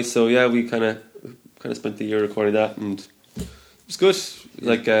 good guy. So yeah, we kind of spent the year recording that, and it was good.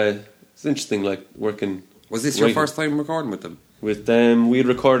 Like it's interesting, like working. Was this your writing. first time recording with them? With them, we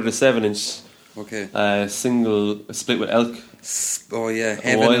recorded a 7-inch Okay. split with Elk. Oh yeah,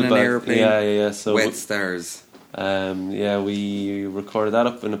 Heaven in an Airplane. Yeah. So Wet Stars. We recorded that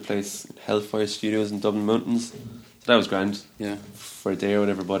up in a place, Hellfire Studios in Dublin Mountains. So that was grand. Yeah. For a day or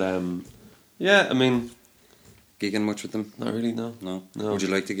whatever. But yeah, I mean, gigging much with them? Not really. No. Would you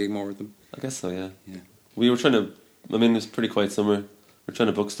like to gig more with them? I guess so. Yeah. Yeah. We were trying to. I mean, it was a pretty quiet summer. We're trying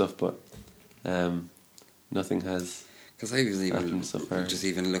to book stuff, but nothing has. Because I was even so far. just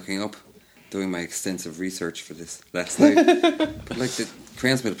even looking up, doing my extensive research for this last night. But like the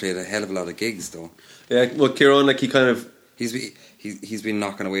Cranesmith played a hell of a lot of gigs though. Yeah, well, Kieran, like he kind of he's been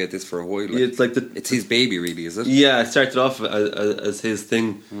knocking away at this for a while. Like, it's like it's his baby, really, is it? Yeah, it started off as his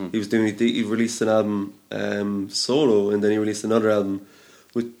thing. He was doing. He released an album solo, and then he released another album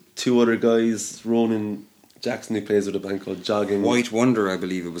with two other guys, Ronan Jackson, who plays with a band called Jogging. White Wonder, I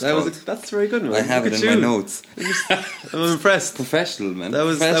believe it was called. That's very good, man. I have it in my notes. I'm impressed. Professional, man. That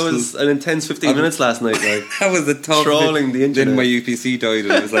was an intense 15 minutes last night. Like that was a tough. Trawling the internet. Then my UPC died,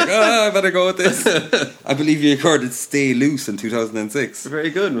 and I was like, I better go with this. I believe you recorded "Stay Loose" in 2006.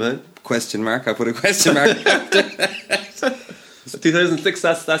 Very good, man. Question mark. I put a question mark after. 2006.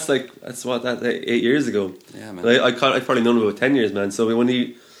 That's 8 years ago. Yeah, man. I probably known him about 10 years, man. So when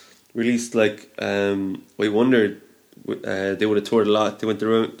he released White Wonder, they would have toured a lot. They went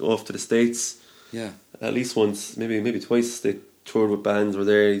off to the States. Yeah. At least once, maybe twice. They toured with bands. Were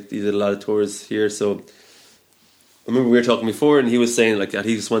there? He did a lot of tours here. So I remember we were talking before, and he was saying like that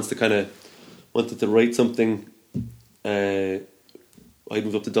he just wanted to write something. I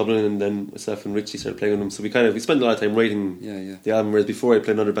moved up to Dublin, and then myself and Richie started playing with him. So we spent a lot of time writing the album. Whereas before I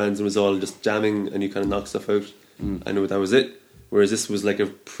played in other bands, it was all just jamming, and you kind of knock stuff out. I know that was it. Whereas this was like a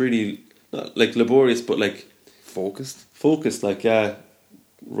pretty, not like laborious, but like focused, like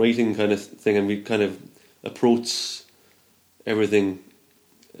writing kind of thing, and we kind of approach everything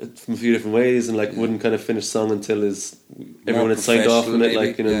from a few different ways, and wouldn't kind of finish song until everyone had signed off on it,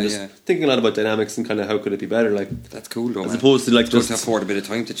 like thinking a lot about dynamics and kind of how could it be better, like that's cool though, as opposed to like just to afford a bit of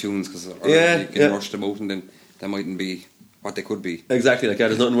time to tunes, because you can rush them out and then that mightn't be what they could be. Exactly, like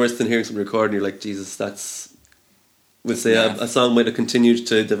there's nothing worse than hearing something recorded and you're like, Jesus, that's. We'll say a song might have continued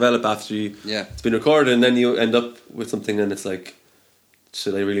to develop after it's been recorded, and then you end up with something and it's like,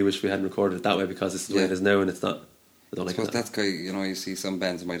 should I really wish we hadn't recorded it that way because this is the way it is now, and it's not. I don't like that. That's kind of, you see some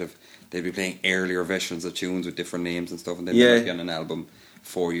bands they'd be playing earlier versions of tunes with different names and stuff, and then they might be on an album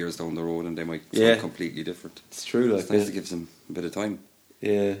 4 years down the road and they might sound completely different. It's true, it's nice to give them a bit of time.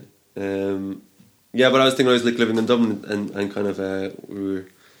 Yeah. But I was thinking I was like living in Dublin and kind of we were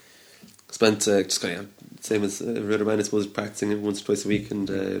spent just kind of same as every other band, I suppose, practicing it once or twice a week and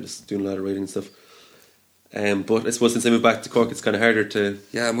just doing a lot of writing and stuff. But I suppose since I moved back to Cork, it's kind of harder to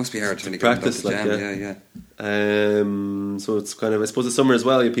it must be hard to practice. Like, so it's kind of, I suppose, it's summer as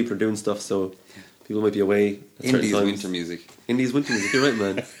well. People are doing stuff, so people might be away. At Indies winter music. You're right,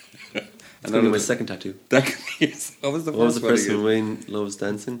 man. It's going to be my second tattoo. What was the first one? Wayne Loves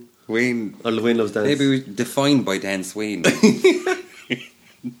Dancing. Wayne Loves Dance. Maybe defined by Dance Wayne.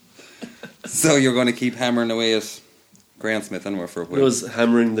 So you're going to keep hammering away at Cranesmith anyway for a while. Was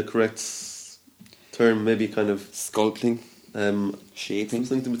hammering the correct term? Maybe kind of sculpting, shaping,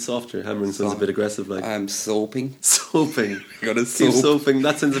 something a bit softer. Hammering sounds a bit aggressive, like soaping. Got to soaping.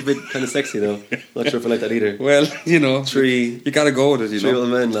 That sounds a bit kind of sexy though. Not sure if I like that either. Well, you got to go with it. Three old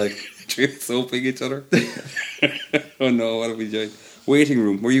men like soaping each other. Oh no! What have we joined? Waiting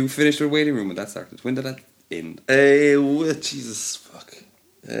Room. Were you finished with Waiting Room when that started? When did that end? Jesus fuck.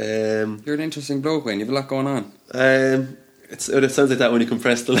 You're an interesting bloke, Wayne. You have a lot going on. It sounds like that when you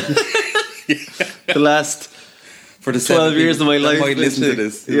compress the last for the 12 years of my life. Might listen to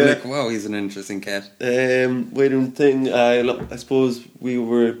this. You're like, wow, he's an interesting cat. Waiting thing. I suppose we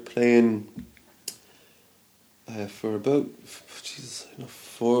were playing for about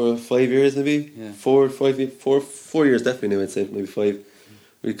 4 or 5 years, maybe. Yeah. 4 years definitely. I'd say maybe 5.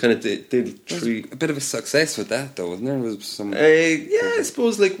 We kind of did 3. A bit of a success with that, though, wasn't there? It was some. I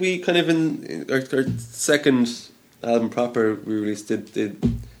suppose like we kind of in our second album proper we released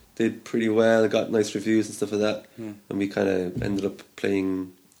did pretty well. Got nice reviews and stuff like that, and we kind of ended up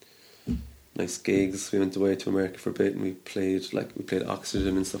playing nice gigs. We went away to America for a bit, and we played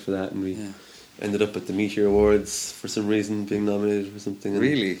Oxygen and stuff like that, and we. Ended up at the Meteor Awards for some reason, being nominated for something.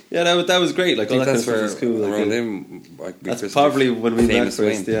 Really? Yeah, that was great. Like all that kind of stuff was cool. That's probably when we met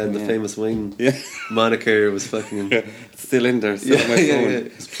first. Yeah, and the famous Wayne moniker was fucking it's still in there. Still on my phone.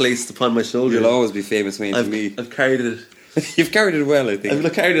 It's placed upon my shoulder. You'll always be famous Wayne to me. I've carried it. You've carried it well, I think.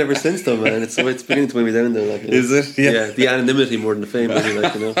 I've carried it ever since, though, man. It's beginning to weigh me down there. Like, is it? Yeah, the anonymity more than the fame, really.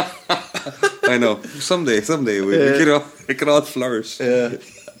 Like, I I know. Someday it could all flourish. Yeah.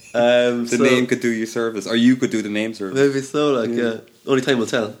 The name could do you service, or you could do the name service. Maybe so. Like, yeah. Only time will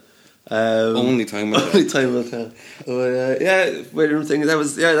tell. Only time will tell. Only time will tell. But, yeah, weird thing. That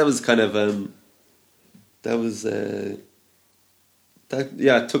was kind of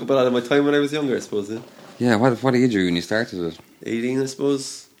it took up a lot of my time when I was younger, I suppose. Yeah. What age were you when you started it? 18, I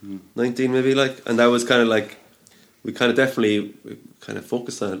suppose. 19 maybe, like, and that was kind of like we kind of definitely kind of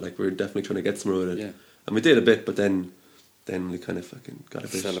focused on it, like we were definitely trying to get somewhere with it. Yeah. And we did a bit, but then we kind of fucking got a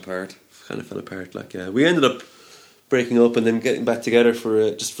bit fell apart. Kind of fell apart. Like, yeah, we ended up breaking up and then getting back together for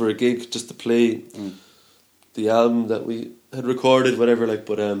a gig, just to play the album that we had recorded, whatever. Like,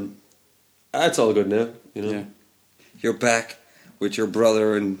 but it's all good now, you know. Yeah. You're back with your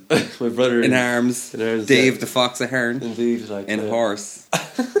brother and my brother in arms, Dave the Fox Ahern, indeed, like, and horse,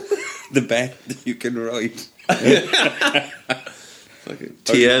 the bet that you can ride.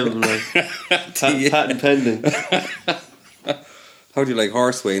 TM, like patent pending. How do you like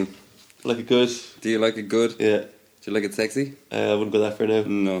horse, Wayne? Like it good. Do you like it good? Yeah. Do you like it sexy? I wouldn't go that far now.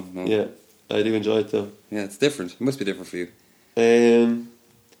 No. Yeah, I do enjoy it though. Yeah, it's different. It must be different for you.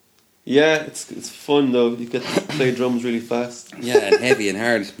 Yeah, it's fun though. You get to play drums really fast. Yeah, and heavy and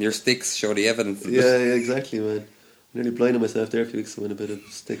hard. Your sticks show the evidence. Yeah, exactly, man. I nearly blinded myself there a few weeks ago with a bit of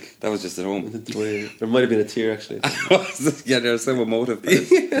stick. That was just at home. There might have been a tear actually. Yeah, there's some emotive.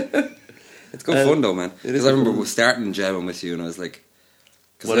 It's good fun though, man. Because I remember starting jamming with you, and I was like,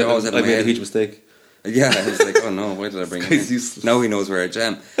 because I always had I made a huge mistake. Yeah, I was like, oh no, why did I bring him in? Now he knows where I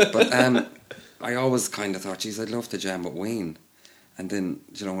jam. But I always kind of thought, geez, I'd love to jam with Wayne. And then,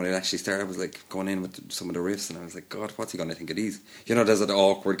 you know, when it actually started, I was like going in with some of the riffs, and I was like, God, what's he going to think of these? You know, there's that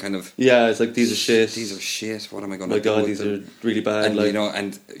awkward kind of... Yeah, it's like, these are shit. These are shit. What am I going to do? My God, these are really bad. And, like, you know,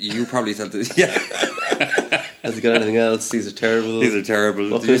 and you probably tell this... Yeah. Has he got anything else? These are terrible. These are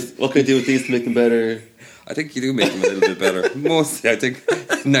terrible. What can I do with these to make them better? I think you do make them a little bit better. Mostly, I think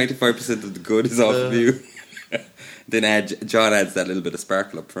 95% of the good is off of you. Then John adds that little bit of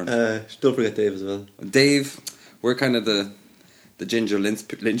sparkle up front. Don't forget Dave as well. Dave, we're kind of the ginger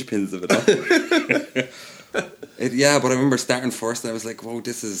linchpins of it all. Yeah, but I remember starting first, and I was like, "Whoa,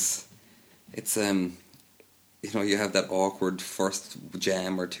 it's you know, you have that awkward first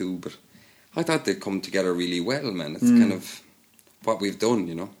jam or two, but I thought they come together really well, man. It's kind of what we've done,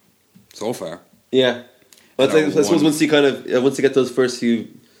 you know, so far." Yeah, but I suppose once you get those first few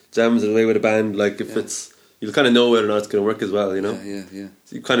jams away with a band, like if it's, you'll kind of know whether or not it's going to work as well, you know. Yeah.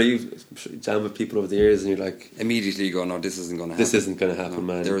 So you jam with people over the years, and you're like, immediately you go, no, this isn't going to happen. This isn't going to happen,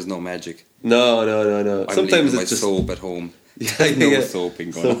 man. There is no magic. No. I'm Sometimes it's it's just soap at home. Yeah, no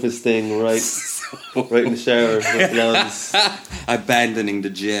soaping going on. Soap is staying right in the shower with gloves. Abandoning the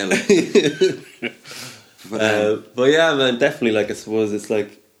gel. But yeah, man, definitely. Like, I suppose it's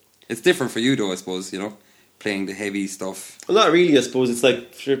like, it's different for you though. I suppose, you know, playing the heavy stuff. Well, not really. I suppose it's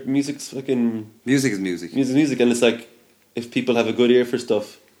like, sure, music's fucking... Music is music. Music, and it's like, if people have a good ear for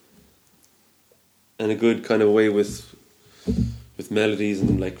stuff and a good kind of way with melodies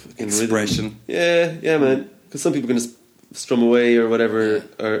and like fucking expression. Rhythm. Yeah, man. Because some people can just strum away or whatever,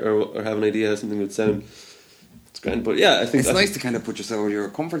 or have an idea how something would sound. It's grand, but yeah, I think it's nice to kind of put yourself out of your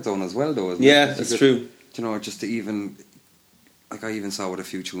comfort zone as well, though. Isn't yeah, it? that's true. You know, just to even, like, I even saw with a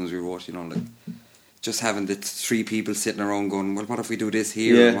few tunes we wrote, you know, like, just having the three people sitting around going, well, what if we do this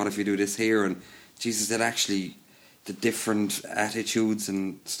here? Yeah. And what if we do this here? And Jesus, that actually, the different attitudes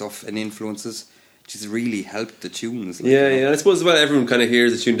and stuff and influences just really helped the tunes. Like, Yeah, you know? yeah. I suppose as well, everyone kind of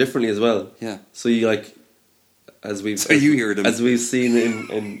hears the tune differently as well. Yeah. So you like, you hear them as we've seen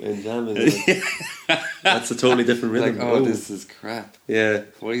in jamming. Like, that's a totally different rhythm. Like, oh, this is crap. Yeah.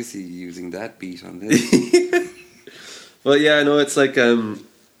 Why is he using that beat on this? Well, yeah, no, it's like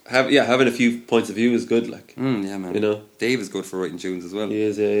having a few points of view is good. Like, yeah, man. You know, Dave is good for writing tunes as well. He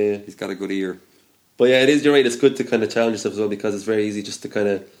is, yeah. He's got a good ear. But yeah, it is. You're right. It's good to kind of challenge yourself as well, because it's very easy just to kind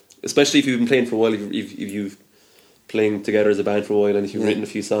of, especially if you've been playing for a while, if you've playing together as a band for a while, and if you've written a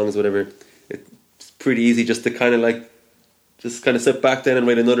few songs, whatever, it's pretty easy just to kind of like, just kind of sit back then and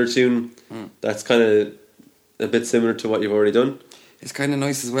write another tune that's kind of a bit similar to what you've already done. It's kind of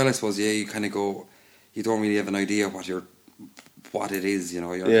nice as well, I suppose. Yeah, you kind of go, you don't really have an idea what it is, you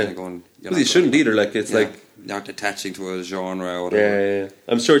know. You're kind of going. Because you shouldn't either. Like, it's like not attaching to a genre or whatever. Yeah.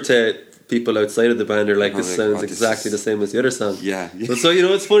 I'm sure to people outside of the band are like, this sounds exactly the same as the other song. Yeah. But so, you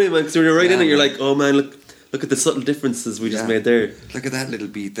know, it's funny, man, because when you're right in it, you're like, oh man, look at the subtle differences we just made there. Look at that little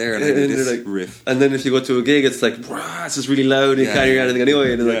beat there, and this like, riff. And then if you go to a gig, it's like, it's just really loud, and you can't hear anything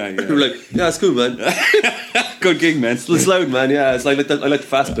anyway. And you're like, yeah, it's cool, man. Good gig, man. It's loud, man. Yeah, it's like I like the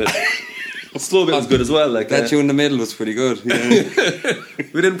fast bit. slow bit was good as well. Like that tune in the middle was pretty good. Yeah.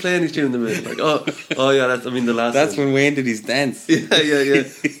 We didn't play any tune in the middle. Like oh yeah, that's the last. That's one. when Wayne did his dance. Yeah. So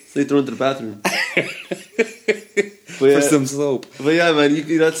he had to run to the bathroom for some soap. But yeah, man,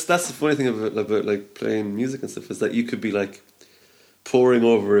 that's the funny thing about like playing music and stuff is that you could be like poring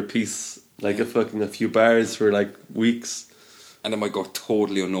over a piece like a few bars for like weeks, and it might go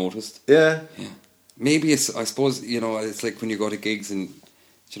totally unnoticed. Yeah. Maybe it's, I suppose, it's like when you go to gigs and,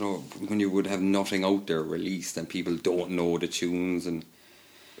 when you would have nothing out there released and people don't know the tunes and,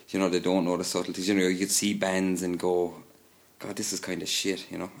 they don't know the subtleties. You could see bands and go, God, this is kind of shit,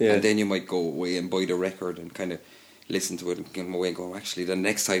 Yeah. And then you might go away and buy the record and kind of listen to it and get them away and go, actually, the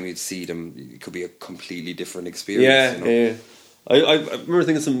next time you'd see them, it could be a completely different experience. Yeah. I remember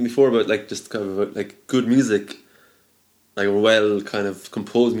thinking something before about like just kind of about like good music, like well kind of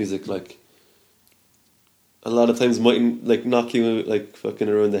composed music, like a lot of times mightn't like knock you like fucking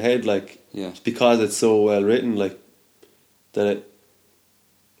around the head, like because it's so well written, like that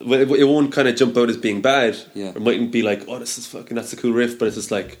it won't kind of jump out as being bad. It mightn't be like, oh, this is fucking, that's a cool riff, but it's just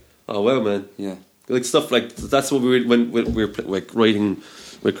like, oh wow, man. Like stuff like that's what we were when we were like writing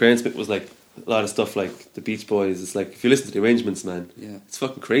with Cranesmith was like a lot of stuff like the Beach Boys. It's like if you listen to the arrangements, man, it's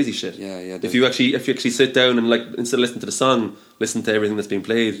fucking crazy shit. If you actually sit down and like instead of listening to the song, listen to everything that's being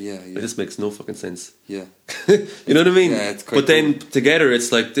played. It just makes no fucking sense. You know what I mean? It's quite but then together,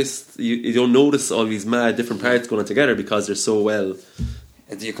 it's like this. You don't notice all these mad different parts going on together because they're so well.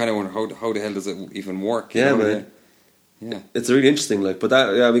 And you kind of wonder how the hell does it even work? Man. It's really interesting. Like, but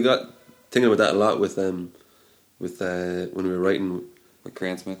that we got thinking about that a lot with when we were writing. With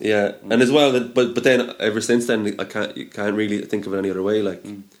Cranesmith. And as well, but then ever since then, you can't really think of it any other way. Like,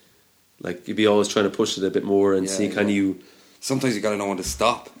 like you'd be always trying to push it a bit more and see can you. Sometimes you got to know when to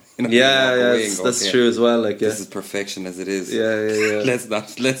stop. That's true as well. Like, this is perfection as it is. Let's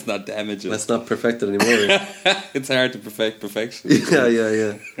not damage it. Let's not perfect it anymore. It's hard to perfect perfection. Well,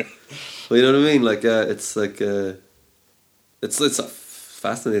 you know what I mean? Like, it's like it's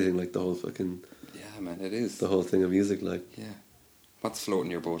fascinating. Like the whole fucking. Yeah, man, it is the whole thing of music. Like, what's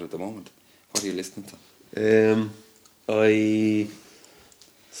floating your boat at the moment? What are you listening to? I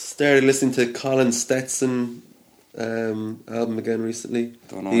started listening to Colin Stetson album again recently.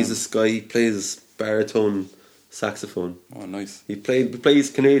 He's this guy. He plays baritone saxophone. Oh, nice. He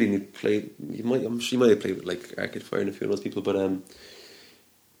plays Canadian. He might have played with like Arcade Fire and a few of those people, but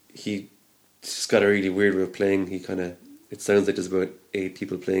he just got a really weird way of playing. It sounds like there's about 8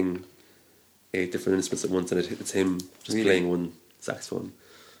 people playing 8 different instruments at once, and it's him just playing one saxophone.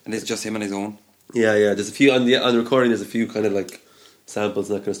 And it's just him on his own? Yeah. There's a few on the recording. There's a few kind of like samples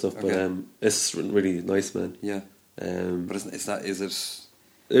and that kind of stuff. Okay. But it's really nice, man. Yeah. But is it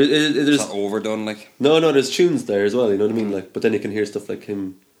there's not overdone? Like no, there's tunes there as well. You know what I mean? Like, but then you can hear stuff like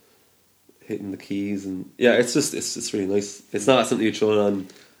him hitting the keys, and it's really nice. It's not something you throw on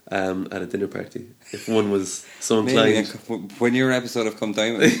at a dinner party if one was so inclined. When your episode of Come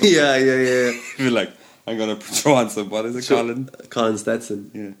Time, yeah. You're like, I'm gonna throw on some. What is it, Colin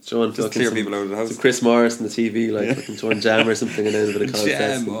Stetson. Yeah, throwing just clear people out of the house. Chris Morris on the TV, like fucking throwing jam or something, and then a bit of Colin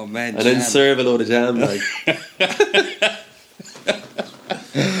Stetson. Oh man, and then serve a load of jam, like.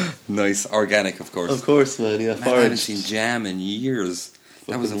 Nice, organic, of course. Of course, man. Yeah, I haven't seen jam in years.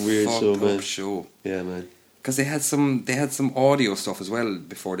 That was a weird show. Yeah, man. Because they had some audio stuff as well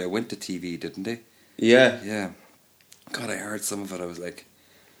before they went to TV, didn't they? Yeah. God, I heard some of it. I was like,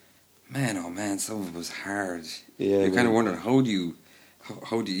 man, oh man, some of it was hard. Yeah, you kind of wonder how do you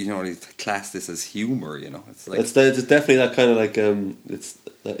class this as humor? It's like it's definitely that kind of like it's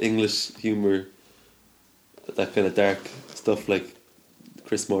that English humor, that kind of dark stuff like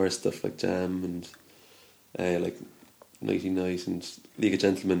Chris Morris stuff like Jam and like Nighty Night and League of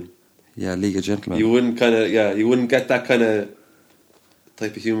Gentlemen. Yeah, League of Gentlemen. You wouldn't get that kind of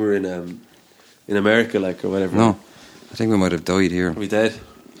type of humor in America, like, or whatever. No, I think we might have died here. Are we dead?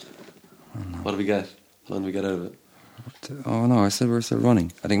 Oh, no. What do we get? How long do we get out of it? Oh no, I said we're still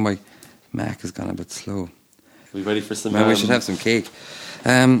running. I think my Mac has gone a bit slow. Are we ready for some? Maybe we should have some cake.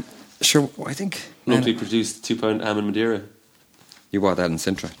 Sure, I think locally produced £2 Am and Madeira. You bought that in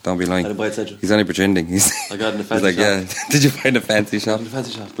Sintra. Don't be lying. I didn't buy it in Sintra. He's only pretending. I got it in a fancy shop. Yeah. Did you find a fancy shop? In a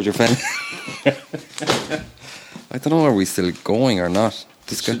fancy shop. With your fan? I don't know. Are we still going or not?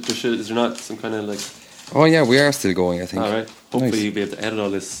 Is there not some kind of like? Oh yeah, we are still going. I think. All right. Hopefully you'll be able to edit all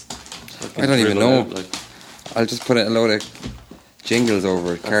this. I don't even know. I'll just put a load of jingles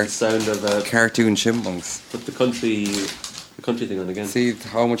over it. The sound of cartoon chipmunks. Put the country thing on again. See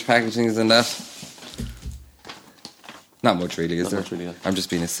how much packaging is in that? Not much really, is there? Not much really, yeah. I'm just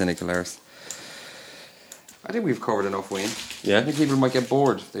being a cynical arse. I think we've covered enough, Wayne. Yeah. I think people might get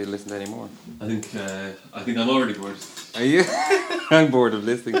bored if they listen to any more. I think I'm already bored. Are you? I'm bored of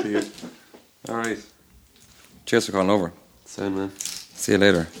listening to you. All right. Cheers for calling over. Sound, man. See you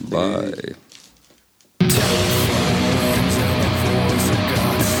later. Bye.